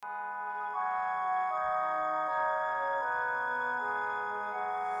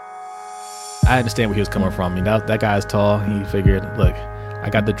I understand where he was coming from. That guy's tall. He figured, look, I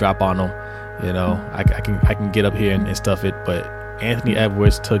got the drop on him. I can get up here and stuff it. But Anthony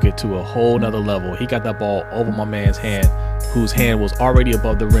Edwards took it to a whole nother level. He got that ball over my man's hand, whose hand was already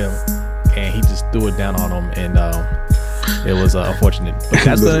above the rim, and he just threw it down on him. And it was unfortunate. But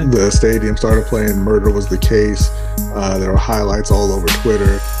that's the stadium started playing "Murder Was the Case." There were highlights all over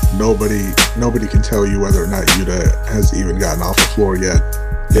Twitter. Nobody can tell you whether or not Yuta has even gotten off the floor yet.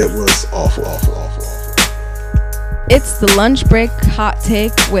 It was awful. It's the lunch break hot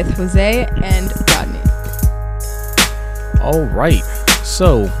take with Jose and Rodney. All right.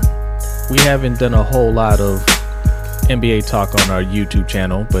 So we haven't done a whole lot of NBA talk on our YouTube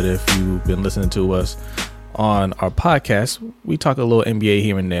channel, but if you've been listening to us on our podcast, we talk a little NBA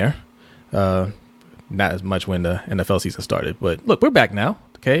here and there. Not as much when the NFL season started, but look, we're back now.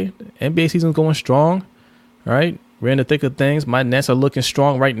 Okay, NBA season's going strong. All right, we're in the thick of things. My Nets are looking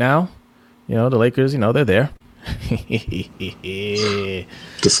strong right now. The Lakers, they're there.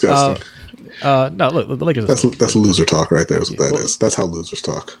 Disgusting. No, look, the Lakers. That's loser talk right there. Is what that is. That's how losers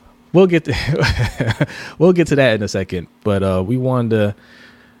talk. We'll get to that in a second, but we wanted to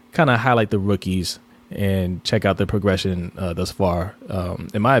kind of highlight the rookies and check out the progression thus far.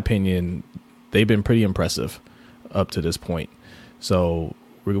 In my opinion, they've been pretty impressive up to this point. So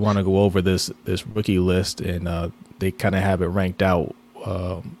we want to go over this rookie list, and they kind of have it ranked out.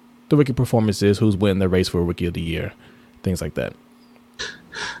 The rookie performances, who's winning the race for Rookie of the Year, things like that.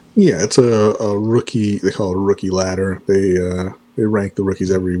 Yeah, it's a rookie. They call it a rookie ladder. They rank the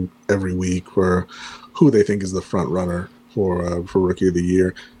rookies every week for who they think is the front runner for Rookie of the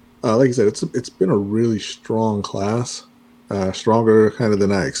Year. Like I said, it's been a really strong class, stronger kind of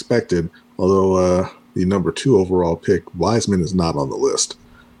than I expected. Although the number 2 overall pick, Wiseman, is not on the list,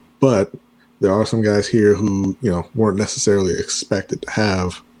 but there are some guys here who weren't necessarily expected to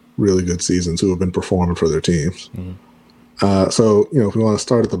have really good seasons, who have been performing for their teams. Mm-hmm. So if we want to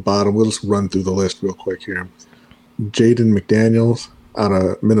start at the bottom, we'll just run through the list real quick here. Jaden McDaniels out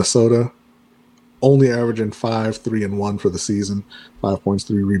of Minnesota, only averaging 5, 3, and 1 for the season, 5 points,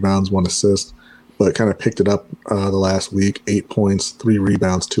 3 rebounds, 1 assist, but kind of picked it up the last week, 8 points, 3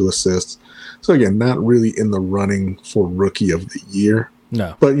 rebounds, 2 assists. So again, not really in the running for Rookie of the Year.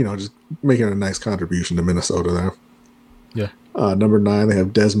 No. But, just making a nice contribution to Minnesota there. Yeah. Number 9, they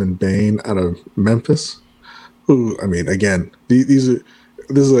have Desmond Bane out of Memphis, who, again, this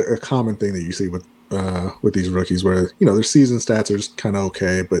is a common thing that you see with these rookies where, their season stats are just kind of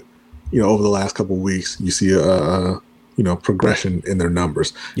okay, but, over the last couple of weeks, you see a progression in their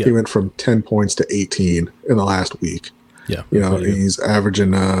numbers. Yeah. He went from 10 points to 18 in the last week. Yeah. He's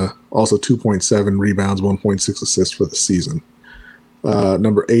averaging also 2.7 rebounds, 1.6 assists for the season.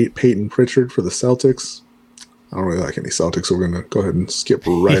 Number 8, Peyton Pritchard for the Celtics. I don't really like any Celtics, so we're going to go ahead and skip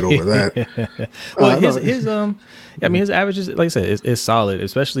right over that. Well, his averages, like I said, is solid,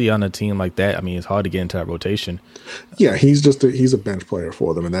 especially on a team like that. It's hard to get into that rotation. Yeah, he's a bench player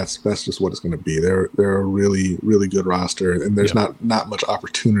for them, and that's just what it's going to be. They're a really, really good roster, and there's not much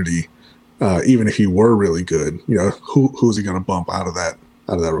opportunity. Even if he were really good, who's he going to bump out of that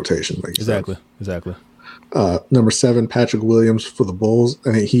rotation? Like exactly. Number 7, Patrick Williams for the Bulls.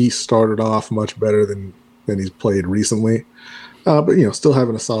 I think he started off much better than he's played recently, but still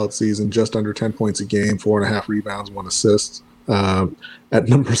having a solid season, just under 10 points a game, 4.5 rebounds, 1 assist. At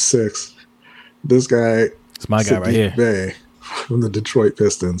number 6, this guy, it's my guy right here, Bey from the Detroit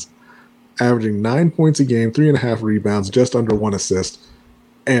Pistons, averaging 9 points a game, 3.5 rebounds, just under 1 assist,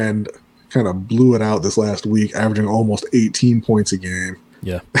 and kind of blew it out this last week, averaging almost 18 points a game.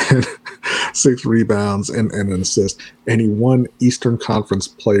 Yeah. And 6 rebounds and an assist. And he won Eastern Conference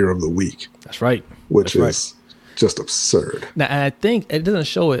Player of the Week. That's right. Which is just absurd. Now, I think it doesn't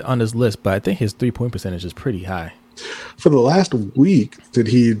show it on this list, but I think his 3-point percentage is pretty high. For the last week,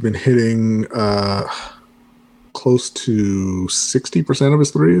 he'd been hitting close to 60% of his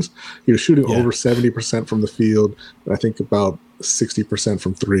threes. He was shooting over 70% from the field, and I think about 60%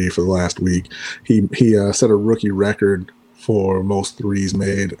 from 3 for the last week. He set a rookie record for most threes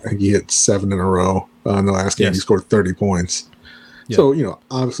made. I think he hit 7 in a row. In the last game, He scored 30 points. Yeah. So,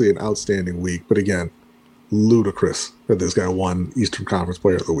 obviously an outstanding week. But again, ludicrous that this guy won Eastern Conference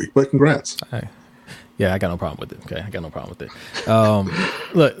Player of the Week. But congrats. Yeah, I got no problem with it. Okay, I got no problem with it.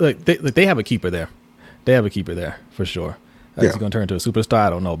 Look, they have a keeper there. They have a keeper there for sure. Is he going to turn into a superstar? I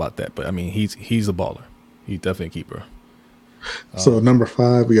don't know about that. But, he's a baller. He's definitely a keeper. So, number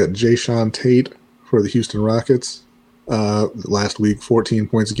 5, we got Jayshawn Tate for the Houston Rockets. Last week, 14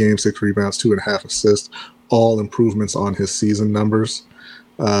 points a game, 6 rebounds, 2.5 assists, all improvements on his season numbers.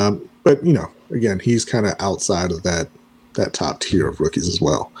 But, again, he's kind of outside of that that top tier of rookies as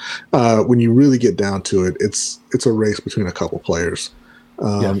well. When you really get down to it, it's a race between a couple players.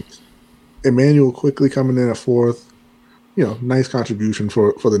 Emmanuel Quickley coming in at fourth. Nice contribution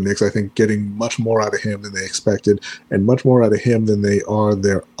for the Knicks. I think getting much more out of him than they expected, and much more out of him than they are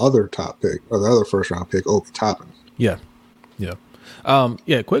their other top pick or the other first round pick, Obi Toppin. Yeah.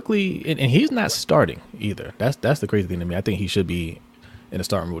 Quickly, and he's not starting either. That's the crazy thing to me. I think he should be in a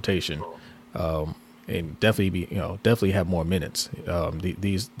starting rotation, and definitely have more minutes.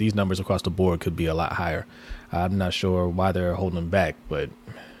 These numbers across the board could be a lot higher. I'm not sure why they're holding him back, but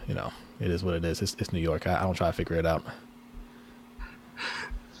it is what it is. It's New York. I don't try to figure it out.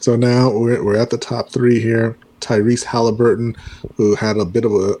 So now we're at the top three here. Tyrese Halliburton, who had a bit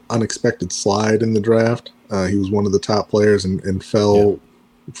of an unexpected slide in the draft. He was one of the top players and fell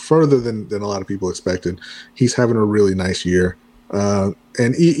further than a lot of people expected. He's having a really nice year.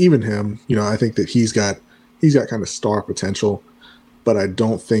 And even him, I think that he's got kind of star potential, but I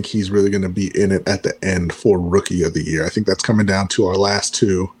don't think he's really going to be in it at the end for Rookie of the Year. I think that's coming down to our last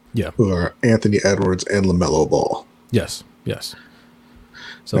two, who are Anthony Edwards and LaMelo Ball. Yes.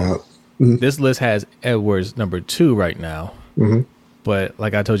 So this list has Edwards number 2 right now. Mm-hmm. But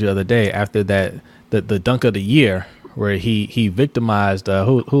like I told you the other day, after that, the dunk of the year where he victimized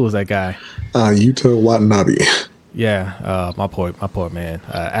who was that guy? Yuta Watanabe. Yeah, my poor man.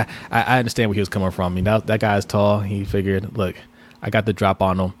 I understand where he was coming from. I mean, that guy's tall. He figured, look, I got the drop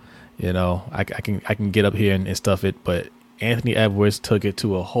on him. I can get up here and stuff it. But Anthony Edwards took it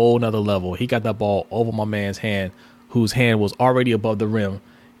to a whole nother level. He got that ball over my man's hand, whose hand was already above the rim,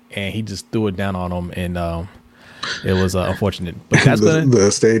 and he just threw it down on him, and it was unfortunate. But that's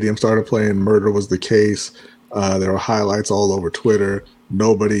the stadium started playing "Murder Was the Case." There were highlights all over Twitter.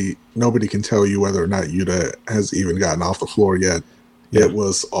 Nobody can tell you whether or not Yuta has even gotten off the floor yet. Yeah. It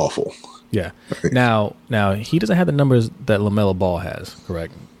was awful. Yeah. Now he doesn't have the numbers that LaMelo Ball has,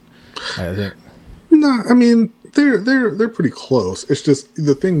 correct? I think. No, I mean they're pretty close. It's just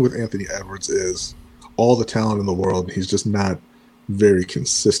the thing with Anthony Edwards is all the talent in the world. He's just not very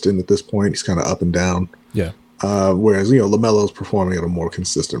consistent at this point. He's kind of up and down. Yeah. Whereas LaMelo's performing at a more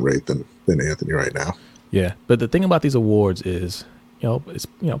consistent rate than Anthony right now. Yeah, but the thing about these awards is, it's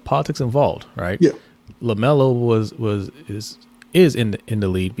politics involved, right? Yeah. LaMelo is in the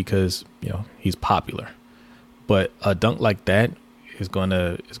lead because he's popular, but a dunk like that is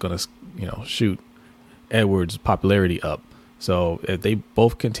gonna shoot Edwards' popularity up. So if they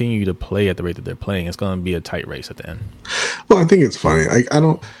both continue to play at the rate that they're playing, it's going to be a tight race at the end. Well, I think it's funny. I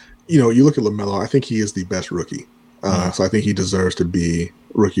don't, you look at LaMelo, I think he is the best rookie. So I think he deserves to be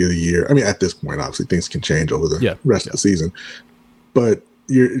Rookie of the Year. I mean, at this point, obviously things can change over the rest of the season. But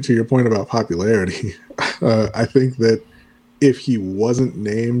to your point about popularity, I think that if he wasn't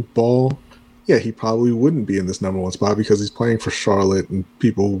named Ball, he probably wouldn't be in this number one spot because he's playing for Charlotte and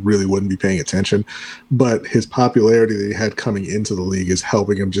people really wouldn't be paying attention. But his popularity that he had coming into the league is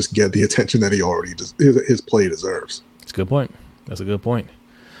helping him just get the attention that he already his play deserves. That's a good point. That's a good point.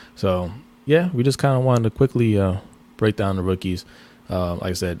 So, we just kind of wanted to quickly break down the rookies. Like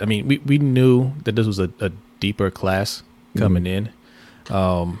I said, I mean, we knew that this was a deeper class coming in.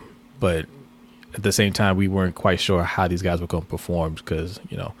 But at the same time, we weren't quite sure how these guys were going to perform because,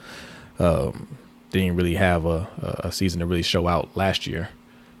 they didn't really have a season to really show out last year.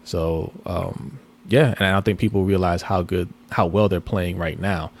 So, and I don't think people realize how well they're playing right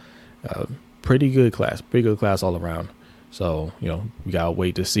now. Pretty good class all around. So, we got to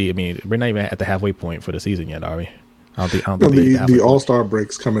wait to see. I mean, we're not even at the halfway point for the season yet, are we? I don't think the All-Star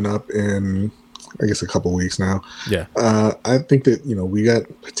break's coming up in, I guess, a couple weeks now. Yeah. I think that, we got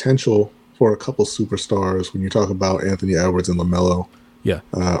potential for a couple superstars when you talk about Anthony Edwards and LaMelo. Yeah.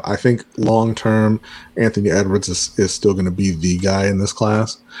 I think long-term, Anthony Edwards is still going to be the guy in this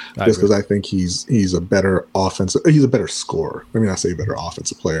class just because I think he's a better offensive, he's a better scorer. I mean, I say better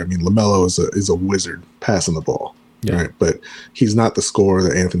offensive player. I mean, LaMelo is a wizard passing the ball, right? But he's not the scorer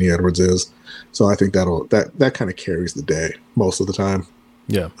that Anthony Edwards is. So I think that kind of carries the day most of the time.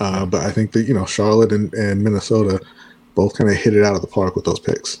 Yeah. But I think that, Charlotte and Minnesota both kind of hit it out of the park with those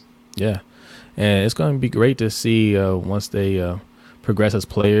picks. Yeah. And it's going to be great to see once they progress as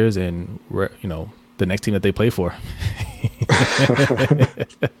players and, the next team that they play for.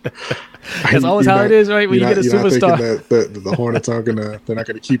 That's always how it is, right? When you get a superstar. That the Hornets they're not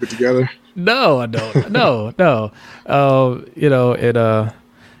gonna keep it together. No, I don't. No.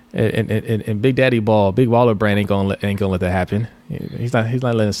 And Big Daddy Ball, Big Baller Brand ain't gonna let that happen. He's not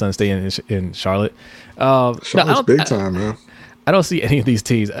letting his son stay in Charlotte. Charlotte's big time, man. I don't see any of these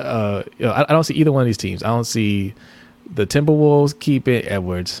teams. I don't see either one of these teams. I don't see the Timberwolves keeping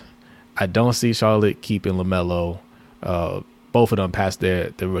Edwards. I don't see Charlotte keeping LaMelo. both of them past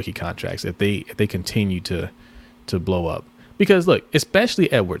their rookie contracts if they continue to blow up. Because look,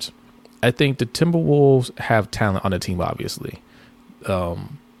 especially Edwards, I think the Timberwolves have talent on the team. Obviously,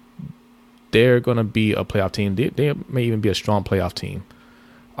 they're going to be a playoff team. They may even be a strong playoff team.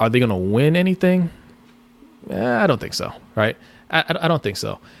 Are they going to win anything? I don't think so. Right? I don't think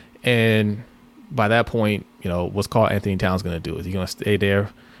so. And by that point, what's called Anthony Towns going to do? Is he going to stay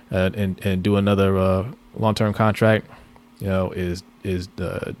there and do another long-term contract? Is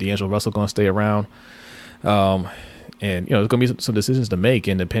D'Angelo Russell going to stay around? And there's going to be some decisions to make,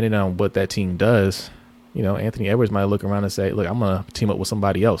 and depending on what that team does, Anthony Edwards might look around and say, "Look, I'm going to team up with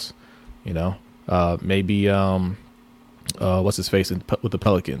somebody else." Maybe what's his face with the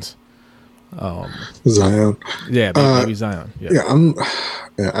Pelicans? Zion. Yeah, maybe Zion. Yeah.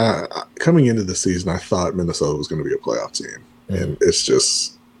 Coming into the season, I thought Minnesota was going to be a playoff team, and it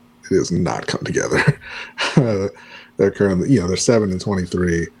has not come together. They're currently, they're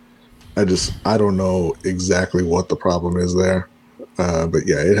 7-23. I don't know exactly what the problem is there, but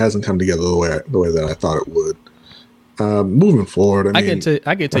yeah, it hasn't come together the way that I thought it would. Moving forward, I can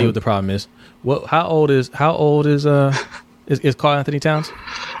tell you what the problem is. How old is Karl Anthony Towns?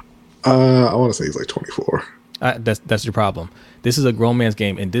 I want to say he's like 24. That's your problem. This is a grown man's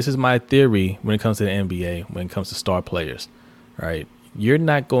game, and this is my theory when it comes to the NBA. When it comes to star players, right? You're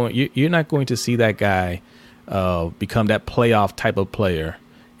not going to see that guy become that playoff type of player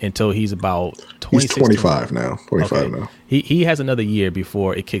until he's about 26. He's 25 now. 25 okay. now. He has another year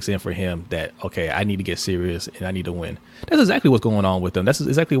before it kicks in for him that, okay, I need to get serious and I need to win. That's exactly what's going on with them. That's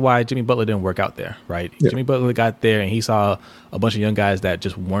exactly why Jimmy Butler didn't work out there, right? Yeah. Jimmy Butler got there and he saw a bunch of young guys that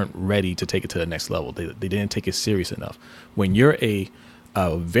just weren't ready to take it to the next level. They didn't take it serious enough. When you're a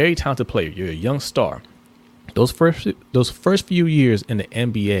very talented player, you're a young star, those first few years in the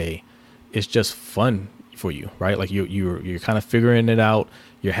NBA, it's just fun for you, right? Like you're kind of figuring it out.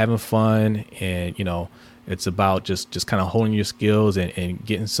 You're having fun, and it's about just kind of holding your skills and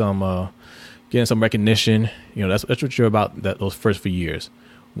getting some recognition. That's what you're about those first few years.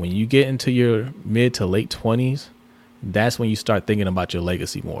 When you get into your mid to late 20s, that's when you start thinking about your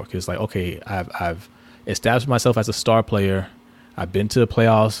legacy more. Because like, okay, I've established myself as a star player. I've been to the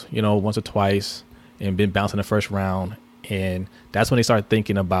playoffs, once or twice, and been bounced in the first round. And that's when they start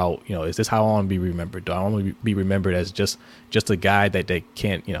thinking about, is this how I want to be remembered? Do I want to be remembered as just a guy that they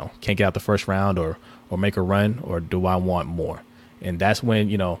can't get out the first round or make a run, or do I want more? And that's when,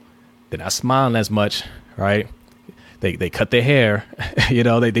 they're not smiling as much, right? They cut their hair,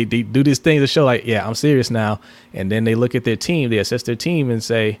 they do these things to show like, yeah, I'm serious now. And then they look at their team, they assess their team and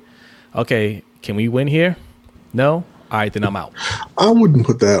say, okay, can we win here? No? All right, then I'm out. I wouldn't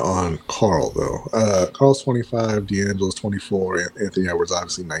put that on Karl, though. Karl's 25, D'Angelo's 24, Anthony Edwards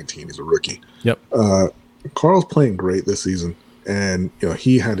obviously 19. He's a rookie. Yep. Karl's playing great this season, and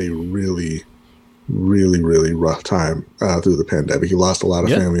he had a really, really, really rough time through the pandemic. He lost a lot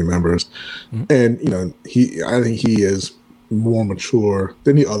of family members, and I think he is more mature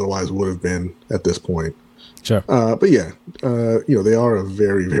than he otherwise would have been at this point. Sure. But yeah, they are a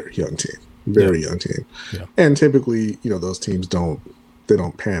very, very young team. Very young team. Yeah. And typically, those teams don't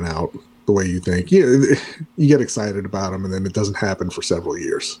pan out the way you think. You get excited about them, and then it doesn't happen for several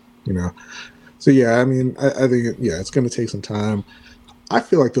years, So, yeah, I mean, I think, it's going to take some time. I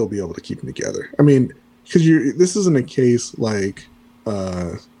feel like they'll be able to keep them together. I mean, because this isn't a case like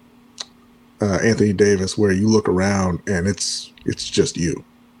Anthony Davis where you look around and it's just you,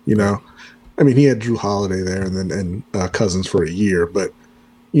 I mean, he had Drew Holiday there and then Cousins for a year, but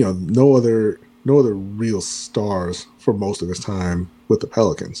no other real stars for most of his time with the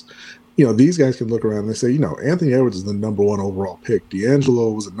Pelicans. These guys can look around and they say, Anthony Edwards is the number 1 overall pick.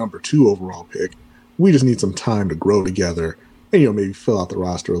 D'Angelo was the number 2 overall pick. We just need some time to grow together and, maybe fill out the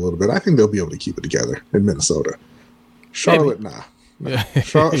roster a little bit. I think they'll be able to keep it together in Minnesota. Charlotte, nah.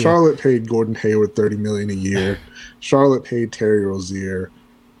 Charlotte paid Gordon Hayward $30 million a year. Charlotte paid Terry Rozier.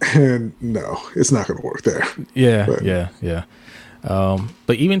 And no, it's not going to work there. Yeah.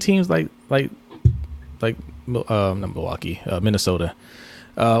 But even teams like not Milwaukee, Minnesota,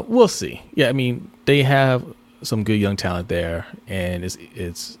 we'll see. Yeah, I mean, they have some good young talent there, and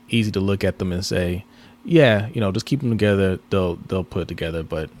it's easy to look at them and say, yeah, just keep them together. They'll put it together.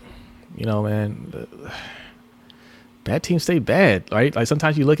 But man, bad teams stay bad, right? Like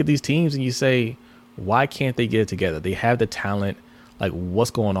sometimes you look at these teams and you say, why can't they get it together? They have the talent. Like, what's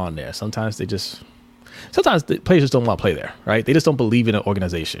going on there? Sometimes the players just don't want to play there, right? They just don't believe in an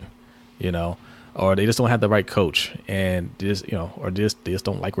organization, or they just don't have the right coach, and they just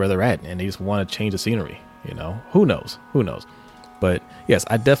don't like where they're at, and they just want to change the scenery, Who knows? But yes,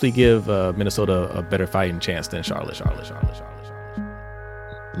 I definitely give Minnesota a better fighting chance than Charlotte.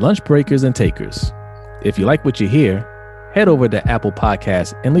 Lunch breakers and takers, if you like what you hear, head over to Apple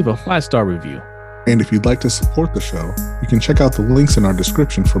Podcasts and leave a 5-star review. And if you'd like to support the show, you can check out the links in our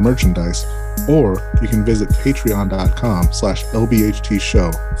description for merchandise, or you can visit patreon.com/LBHT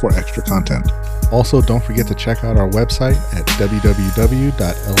show for extra content. Also, don't forget to check out our website at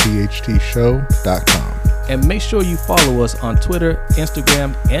www.lbhtshow.com. And make sure you follow us on Twitter,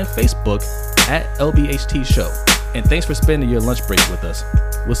 Instagram, and Facebook at LBHT Show. And thanks for spending your lunch break with us.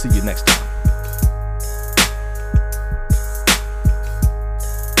 We'll see you next time.